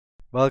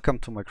Welcome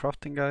to my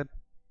crafting guide.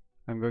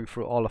 I'm going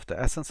through all of the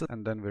essences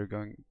and then we're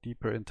going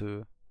deeper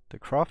into the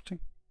crafting.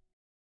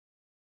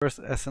 First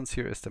essence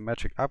here is the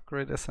magic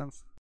upgrade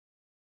essence.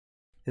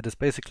 It is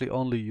basically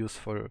only used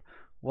for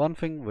one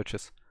thing, which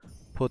is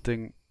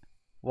putting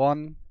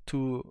 1,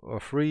 2 or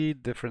 3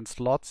 different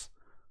slots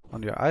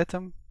on your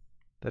item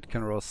that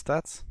can roll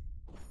stats.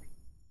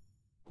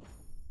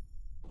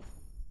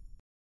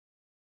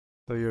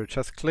 So you're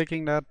just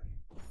clicking that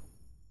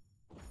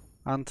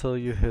until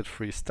you hit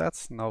 3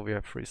 stats. Now we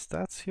have 3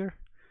 stats here.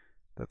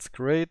 That's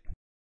great.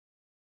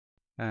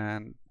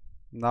 And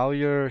now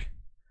you're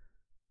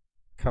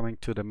coming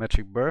to the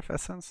magic birth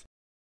essence.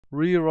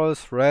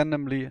 Rerolls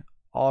randomly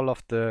all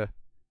of the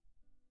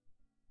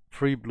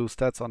 3 blue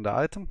stats on the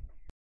item.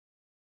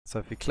 So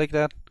if we click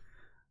that,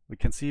 we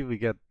can see we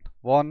get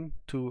 1,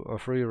 2 or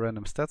 3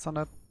 random stats on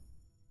that.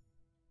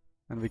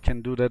 And we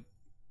can do that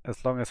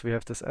as long as we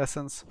have this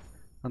essence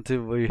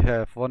until we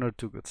have 1 or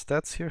 2 good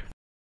stats here.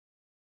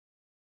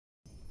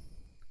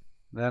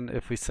 Then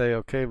if we say,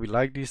 okay, we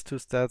like these 2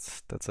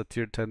 stats, that's a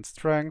tier 10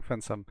 strength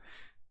and some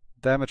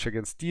damage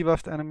against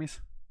debuffed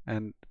enemies.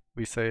 And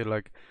we say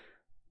like,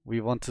 we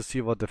want to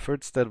see what the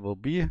third stat will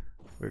be.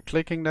 We're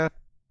clicking that.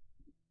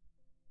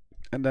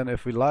 And then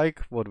if we like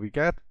what we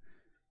get,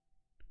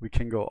 we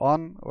can go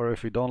on, or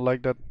if we don't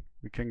like that,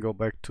 we can go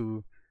back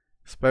to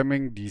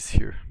spamming these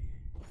here.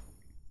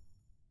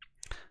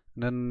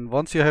 And then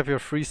once you have your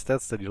 3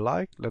 stats that you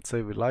like, let's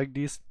say we like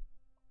these,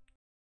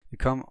 you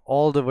come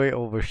all the way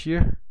over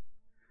here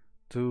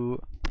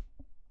to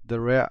the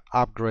rare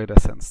upgrade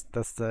essence.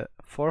 That's the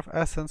 4th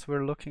essence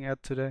we're looking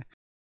at today.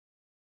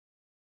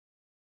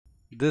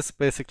 This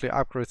basically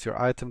upgrades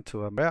your item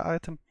to a rare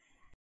item.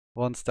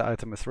 Once the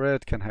item is rare,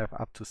 it can have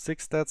up to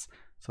 6 stats.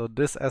 So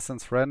this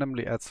essence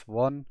randomly adds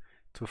 1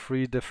 to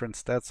 3 different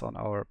stats on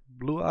our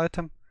blue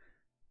item.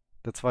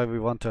 That's why we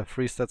want to have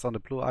 3 stats on the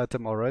blue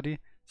item already,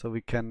 so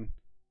we can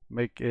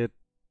make it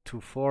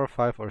to 4,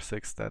 5 or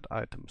 6 stat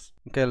items.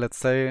 Okay, let's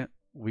say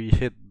we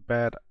hit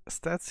bad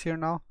stats here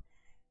now.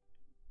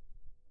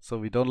 So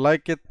we don't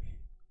like it,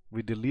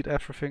 we delete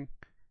everything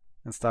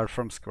and start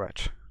from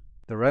scratch.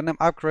 The random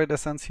upgrade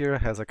essence here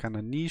has a kind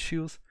of niche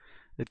use.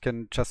 It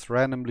can just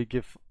randomly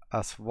give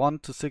us 1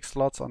 to 6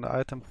 slots on the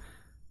item.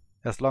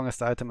 As long as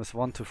the item is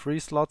 1 to 3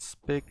 slots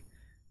big,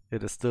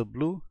 it is still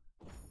blue.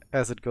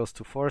 As it goes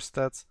to 4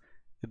 stats,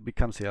 it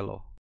becomes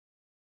yellow.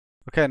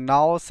 Okay,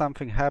 now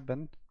something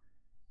happened.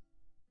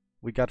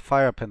 We got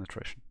fire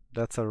penetration.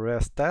 That's a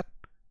rare stat.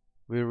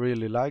 We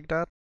really like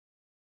that.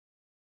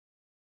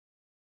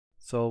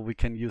 So we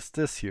can use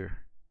this here,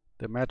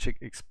 the magic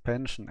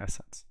expansion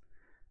essence.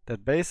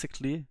 That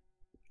basically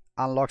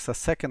unlocks a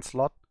second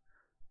slot,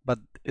 but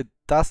it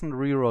doesn't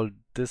reroll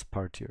this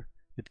part here.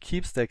 It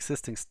keeps the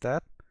existing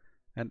stat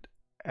and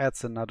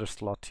adds another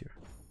slot here.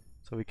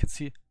 So we can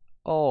see,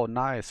 oh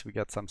nice, we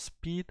get some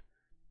speed.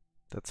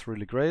 That's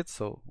really great.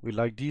 So we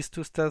like these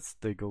 2 stats,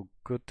 they go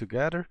good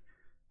together.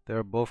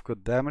 They're both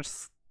good damage,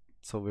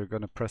 so we're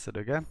gonna press it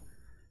again.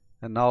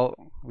 And now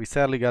we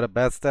sadly got a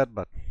bad stat,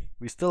 but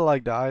we still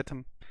like the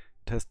item.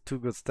 It has 2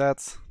 good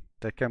stats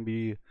that can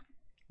be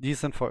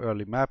decent for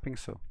early mapping.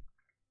 So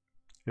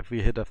if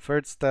we hit a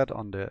 3rd stat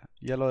on the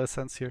yellow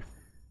essence here,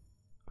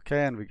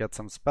 okay, and we get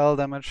some spell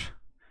damage,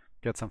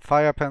 get some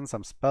fire pen,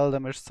 some spell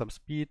damage, some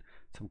speed,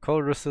 some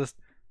cold resist.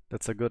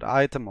 That's a good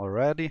item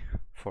already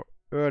for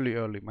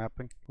early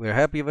mapping. We're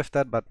happy with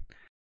that, but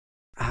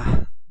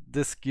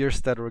this gear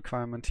stat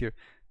requirement here,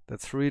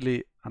 that's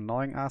really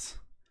annoying us.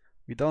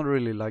 We don't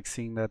really like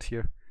seeing that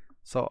here.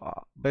 So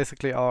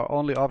basically our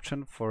only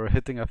option for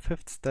hitting a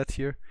 5th stat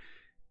here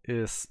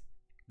is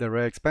the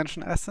rare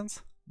expansion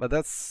essence, but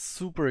that's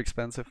super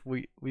expensive.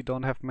 We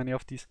don't have many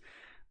of these.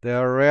 They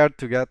are rare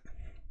to get.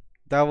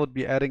 That would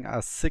be adding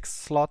a 6th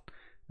slot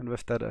and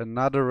with that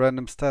another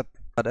random stat,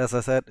 but as I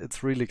said,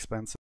 it's really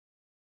expensive.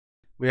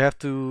 We have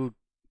to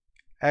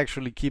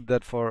actually keep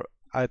that for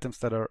items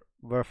that are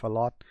worth a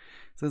lot.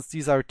 Since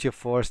these are tier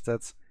 4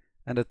 stats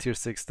and the tier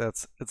 6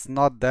 stats, it's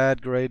not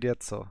that great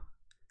yet, so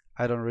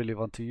I don't really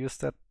want to use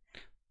that.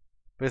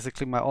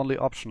 Basically my only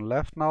option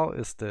left now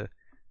is the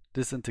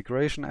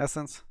disintegration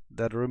essence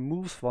that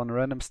removes 1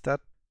 random stat.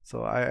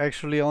 So I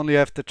actually only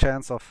have the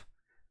chance of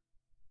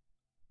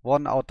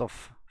 1 out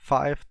of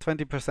 5,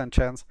 20%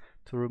 chance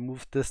to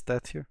remove this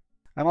stat here.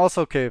 I'm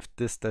also okay if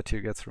this stat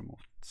here gets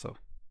removed. So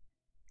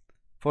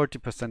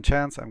 40%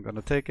 chance, I'm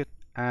gonna take it,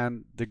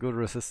 and the good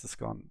resist is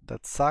gone.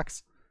 That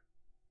sucks,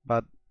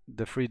 but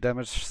the 3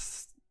 damage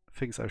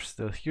things are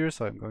still here,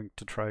 so I'm going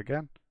to try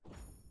again.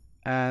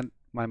 And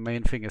my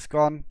main thing is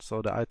gone,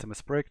 so the item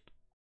is bricked.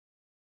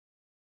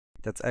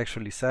 That's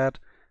actually sad.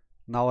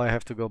 Now I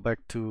have to go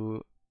back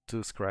to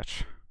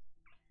scratch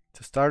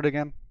to start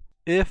again.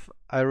 If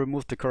I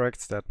remove the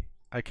correct stat,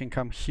 I can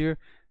come here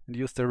and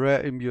use the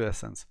rare imbue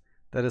essence.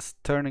 That is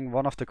turning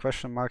one of the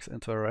question marks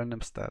into a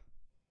random stat.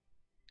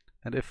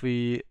 And if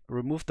we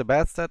remove the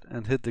bad stat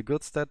and hit the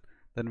good stat,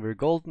 then we're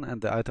golden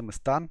and the item is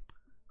done,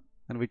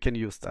 and we can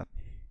use that.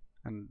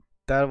 And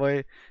that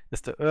way is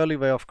the early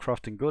way of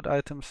crafting good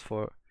items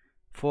for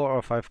 4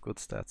 or 5 good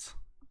stats.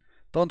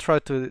 Don't try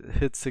to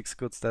hit 6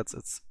 good stats,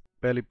 it's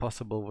barely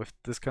possible with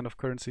this kind of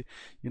currency.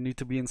 You need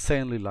to be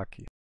insanely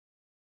lucky.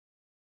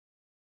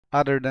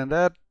 Other than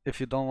that, if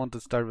you don't want to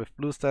start with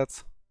blue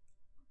stats,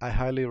 I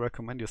highly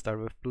recommend you start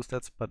with blue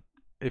stats, but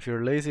if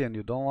you're lazy and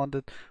you don't want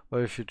it,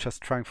 or if you're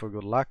just trying for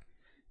good luck,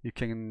 you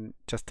can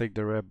just take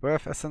the rare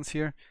birth essence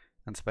here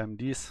and spam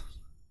these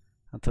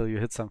until you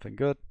hit something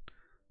good.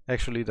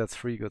 Actually, that's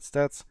 3 good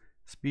stats: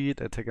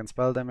 speed, attack and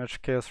spell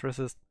damage, chaos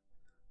resist,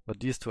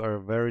 but these two are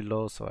very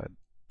low, so I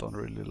don't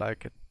really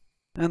like it.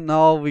 And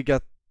now we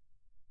got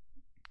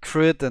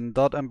crit and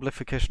dot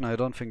amplification. I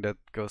don't think that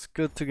goes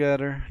good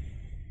together.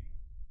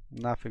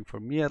 Nothing for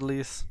me at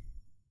least.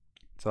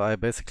 So I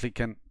basically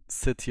can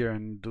sit here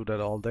and do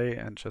that all day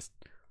and just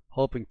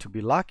hoping to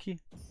be lucky.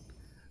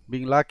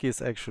 Being lucky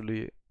is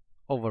actually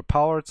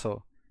overpowered,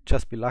 so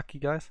just be lucky,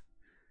 guys.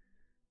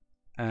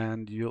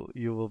 And you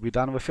will be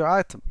done with your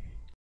item.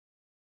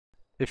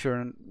 If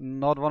you're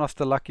not one of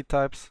the lucky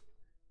types,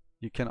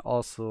 you can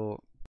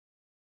also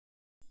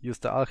use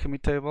the alchemy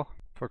table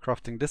for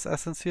crafting this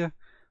essence here,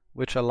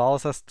 which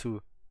allows us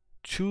to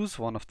choose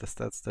one of the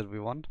stats that we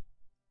want.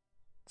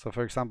 So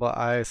for example,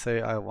 I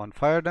say I want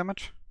fire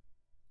damage.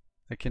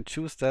 I can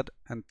choose that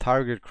and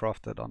target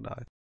craft that on the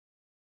item.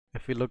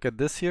 If we look at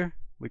this here,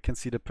 we can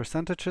see the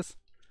percentages.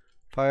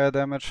 Fire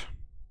damage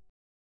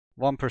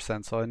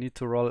 1%, so I need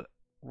to roll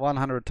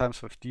 100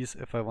 times with these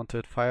if I want to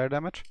hit fire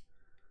damage.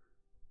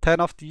 10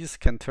 of these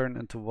can turn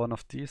into one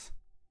of these.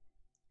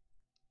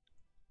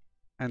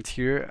 And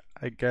here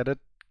I get it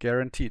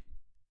guaranteed.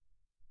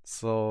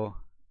 So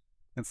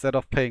instead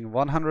of paying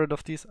 100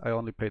 of these, I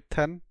only paid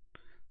 10,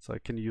 so I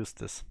can use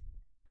this.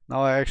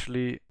 Now I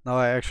actually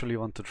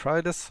want to try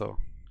this, so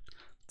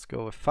let's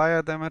go with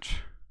fire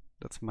damage.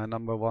 That's my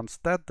 #1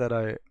 stat that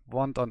I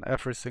want on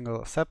every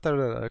single scepter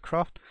that I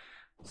craft.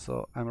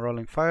 So I'm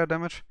rolling fire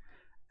damage,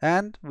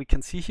 and we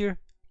can see here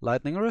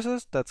lightning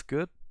resist, that's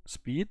good.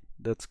 Speed,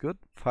 that's good.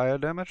 Fire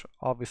damage,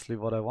 obviously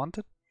what I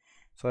wanted.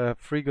 So I have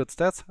 3 good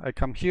stats. I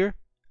come here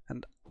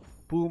and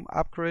boom,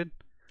 upgrade.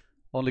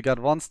 Only got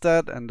 1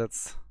 stat, and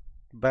that's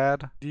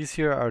bad. These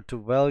here are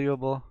too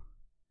valuable,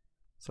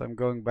 so I'm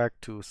going back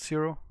to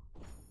 0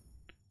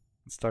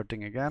 and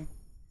starting again.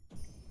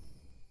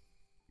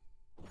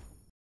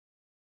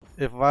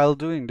 If while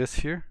doing this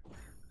here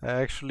I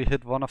actually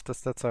hit one of the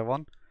stats I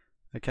want,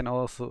 I can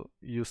also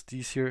use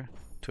these here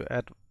to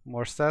add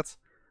more stats.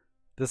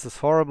 This is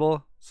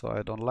horrible, so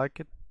I don't like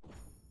it.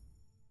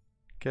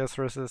 Chaos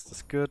resist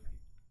is good.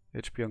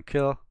 HP on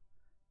kill,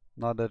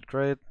 not that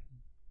great.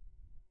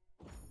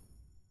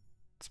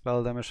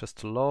 Spell damage is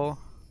too low.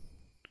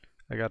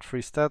 I got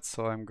 3 stats,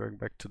 so I'm going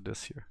back to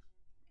this here.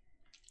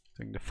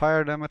 Doing the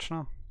fire damage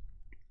now.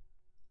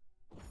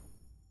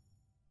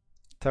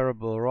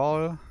 Terrible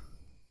roll.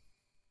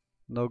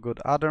 No good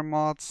other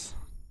mods.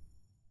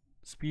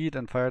 Speed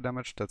and fire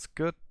damage, that's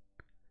good.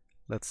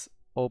 Let's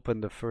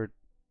open the third.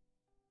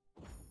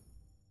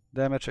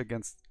 Damage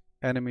against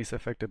enemies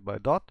affected by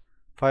dot.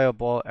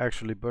 Fireball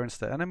actually burns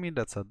the enemy,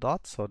 that's a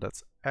dot, so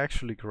that's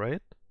actually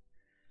great.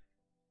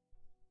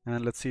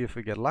 And let's see if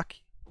we get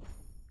lucky.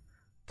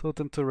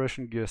 Totem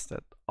duration gear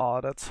stat. Oh,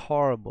 that's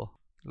horrible.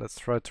 Let's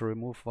try to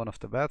remove one of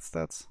the bad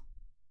stats.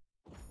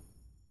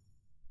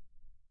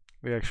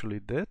 We actually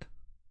did.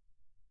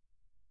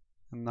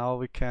 And now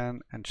we can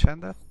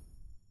enchant that.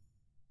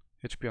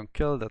 HP on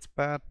kill, that's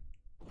bad.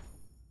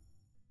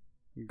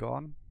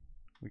 Gone.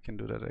 We can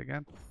do that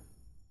again.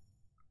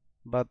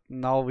 But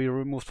now we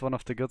removed one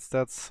of the good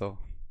stats, so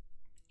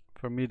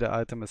for me the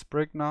item is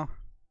brick now.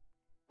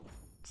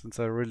 Since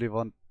I really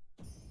want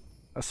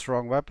a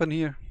strong weapon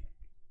here.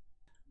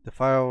 The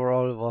fire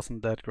roll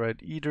wasn't that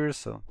great either,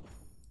 so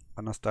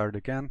I'm gonna start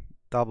again.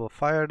 Double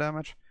fire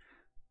damage.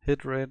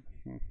 Hit rate.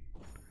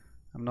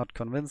 I'm not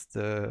convinced,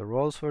 the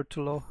rolls were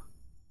too low.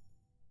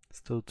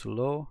 Still too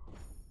low.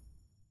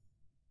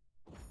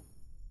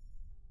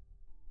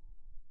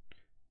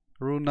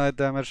 Rune Knight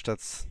damage,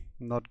 that's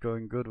not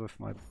going good with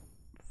my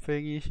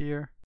thingy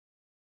here.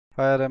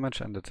 Fire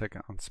damage and attack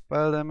on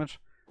spell damage.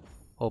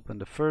 Open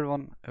the third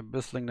one.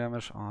 Abyssling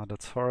damage, oh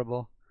that's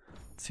horrible.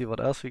 Let's see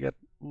what else we get.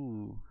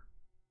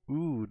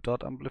 Ooh,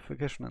 dot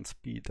amplification and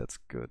speed, that's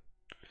good.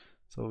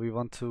 So we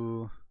want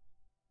to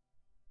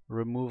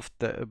remove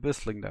the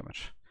abyssling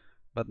damage.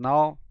 But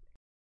now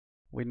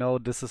we know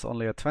this is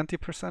only a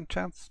 20%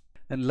 chance.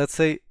 And let's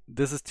say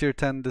this is tier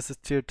 10, this is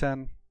tier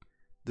 10,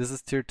 this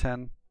is tier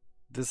 10.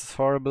 This is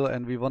horrible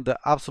and we want the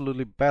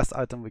absolutely best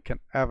item we can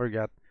ever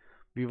get.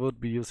 We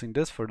would be using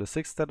this for the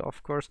 6th stat,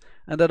 of course.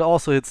 And that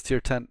also hits tier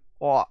 10.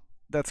 Oh,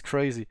 that's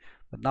crazy.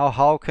 But now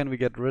how can we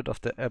get rid of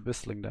the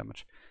abyssling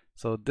damage?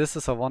 So this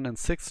is a 1 in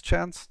 6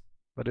 chance.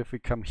 But if we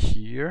come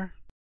here,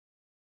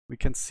 we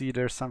can see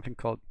there's something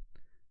called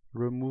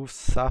remove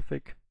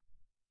suffix,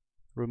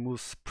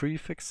 removes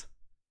prefix.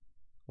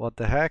 What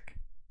the heck?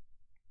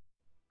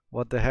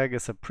 What the heck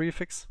is a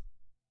prefix?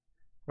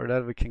 For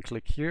that we can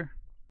click here.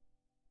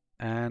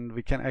 And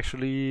we can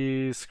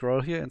actually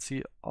scroll here and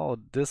see, oh,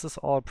 this is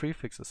all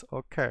prefixes.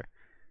 Okay.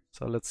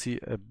 So let's see,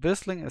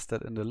 abyssling, is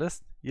that in the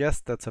list?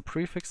 Yes, that's a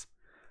prefix.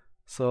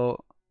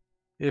 So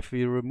if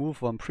we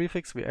remove one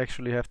prefix, we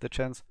actually have the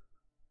chance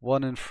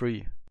 1 in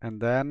 3.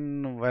 And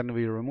then when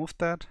we remove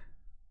that,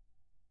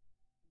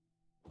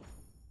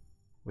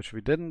 which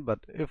we didn't, but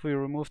if we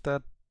remove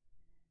that,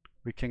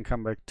 we can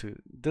come back to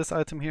this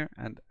item here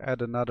and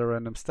add another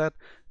random stat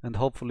and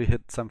hopefully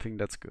hit something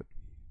that's good.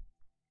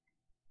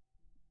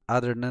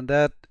 Other than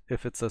that,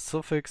 if it's a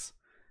suffix,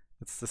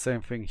 it's the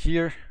same thing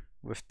here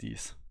with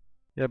these.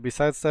 Yeah,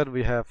 besides that,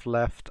 we have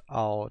left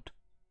out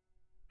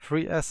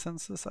 3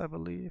 essences, I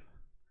believe,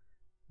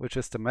 which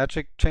is the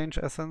magic change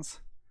essence,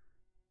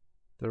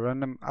 the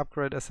random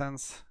upgrade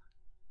essence,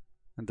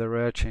 and the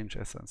rare change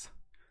essence.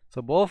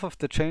 So both of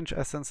the change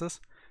essences,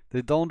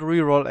 they don't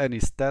reroll any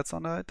stats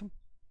on the item,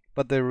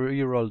 but they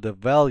reroll the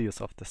values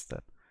of the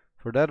stat.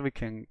 For that we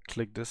can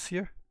click this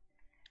here,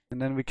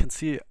 and then we can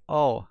see,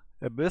 oh,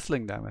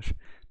 abyssling damage.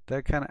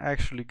 That can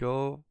actually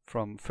go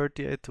from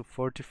 38 to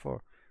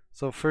 44.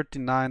 So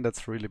 39,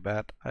 that's really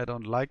bad. I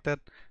don't like that.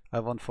 I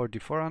want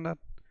 44 on that.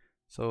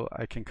 So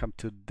I can come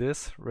to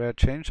this rare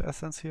change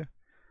essence here.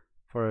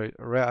 For a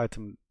rare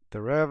item,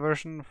 the rare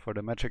version. For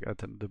the magic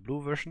item, the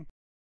blue version.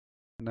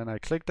 And then I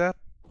click that.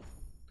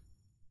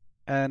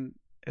 And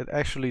it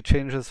actually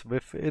changes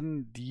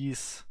within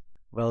these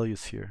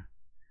values here.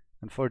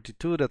 And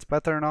 42, that's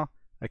better now.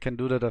 I can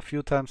do that a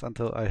few times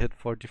until I hit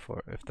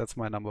 44, if that's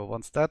my number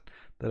 1 stat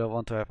that I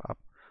want to have up.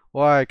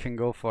 Or I can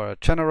go for a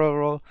general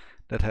roll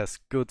that has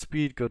good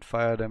speed, good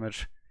fire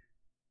damage,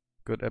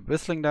 good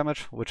abyssling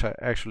damage, which I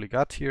actually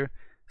got here.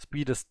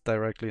 Speed is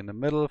directly in the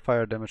middle,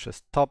 fire damage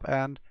is top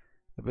end,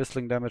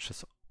 abyssling damage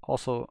is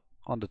also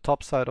on the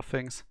top side of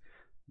things,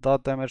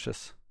 dot damage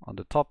is on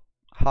the top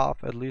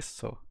half at least,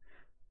 so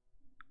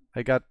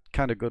I got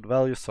kind of good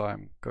value, so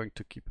I'm going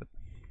to keep it.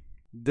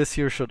 This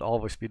here should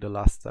always be the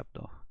last step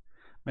though.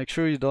 Make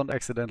sure you don't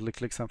accidentally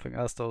click something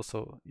else though,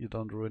 so you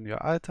don't ruin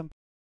your item.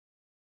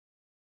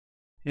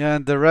 Yeah,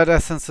 and the red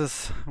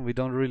essences, we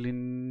don't really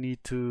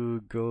need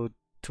to go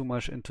too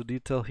much into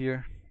detail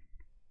here.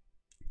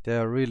 They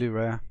are really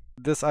rare.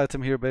 This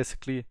item here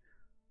basically,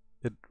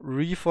 it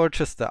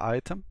reforges the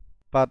item,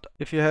 but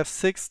if you have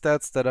 6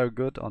 stats that are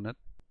good on it,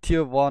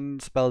 tier 1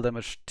 spell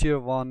damage, tier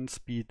 1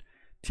 speed,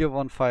 tier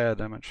 1 fire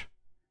damage,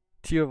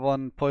 tier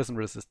 1 poison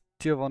resist,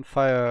 tier 1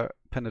 fire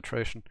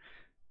penetration,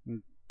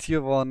 and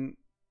tier 1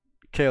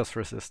 chaos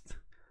resist,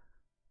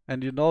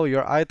 and you know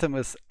your item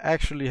is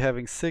actually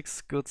having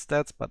 6 good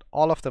stats, but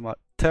all of them are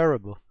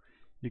terrible,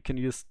 you can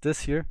use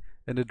this here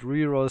and it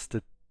rerolls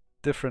the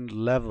different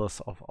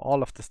levels of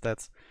all of the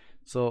stats.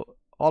 So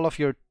all of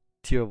your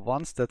tier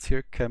 1 stats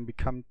here can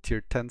become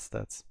tier 10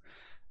 stats,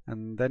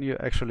 and then you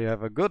actually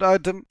have a good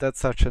item. That's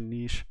such a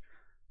niche.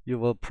 You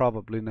will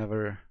probably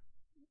never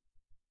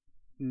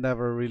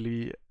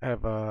really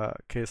have a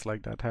case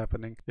like that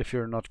happening if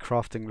you're not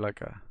crafting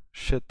like a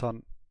shit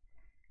ton.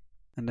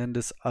 And then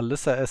this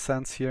Alyssa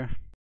essence here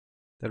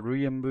that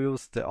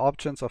re-imbues the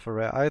options of a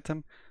rare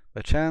item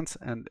by chance,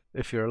 and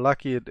if you're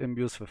lucky it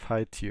imbues with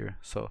high tier.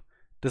 So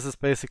this is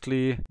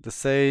basically the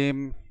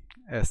same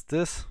as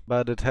this,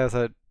 but it has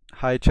a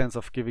high chance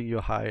of giving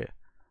you high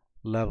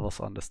levels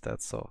on the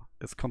stats. So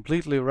it's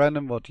completely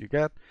random what you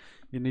get.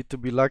 You need to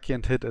be lucky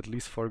and hit at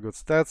least 4 good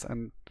stats,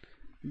 and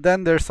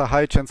then there's a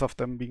high chance of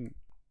them being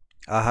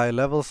a high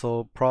level,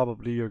 so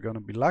probably you're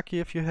gonna be lucky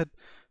if you hit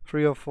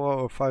 3 or 4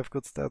 or 5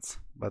 good stats,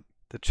 but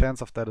the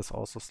chance of that is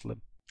also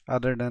slim.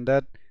 Other than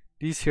that,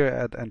 these here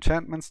add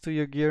enchantments to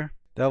your gear.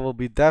 That will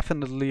be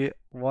definitely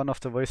one of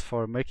the ways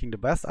for making the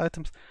best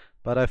items,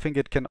 but I think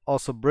it can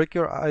also break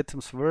your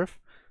item's worth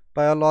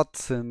by a lot,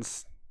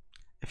 since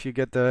if you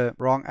get the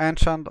wrong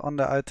enchant on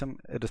the item,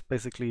 it is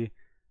basically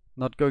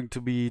not going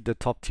to be the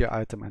top tier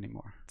item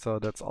anymore. So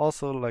that's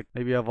also like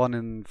maybe a 1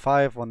 in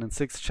 5, 1 in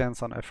 6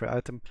 chance on every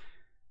item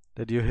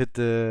that you hit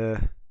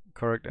the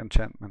correct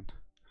enchantment.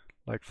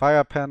 Like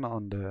fire pen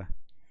on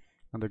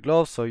the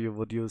gloves, so you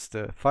would use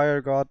the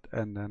fire god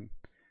and then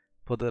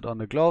put it on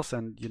the gloves,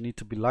 and you need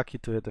to be lucky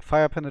to hit the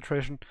fire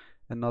penetration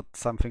and not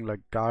something like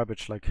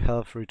garbage like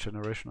health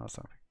regeneration or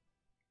something.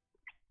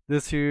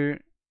 This here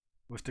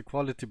with the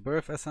quality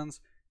birth essence,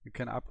 you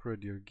can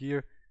upgrade your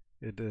gear.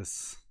 It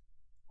is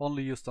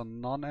only used on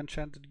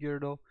non-enchanted gear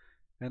though,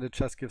 and it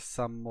just gives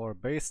some more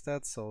base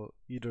stats, so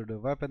either the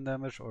weapon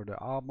damage or the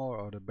armor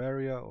or the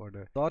barrier or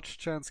the dodge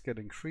chance get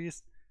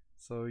increased,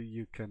 so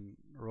you can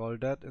roll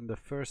that in the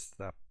first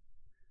step.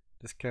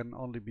 This can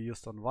only be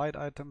used on white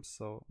items,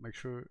 so make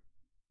sure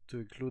to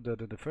include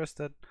that in the first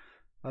step,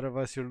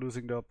 otherwise you're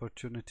losing the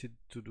opportunity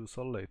to do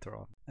so later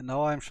on. And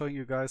now I'm showing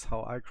you guys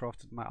how I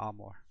crafted my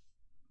armor.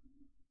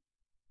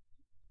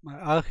 My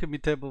alchemy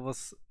table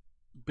was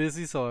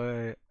busy,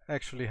 so I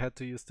actually had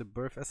to use the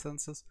birth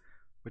essences,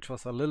 which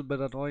was a little bit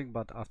annoying,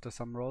 but after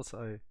some rolls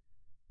I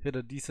hit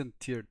a decent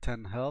tier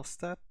 10 health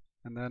stat,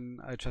 and then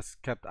I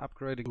just kept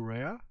upgrading to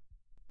rare.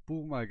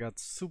 Boom, I got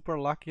super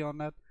lucky on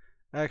that,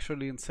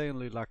 actually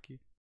insanely lucky.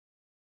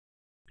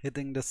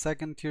 Hitting the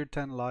second tier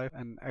 10 life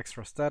and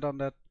extra stat on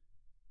that,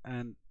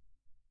 and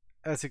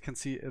as you can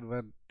see it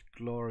went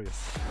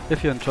glorious.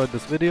 If you enjoyed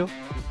this video,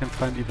 you can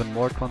find even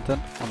more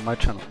content on my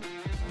channel.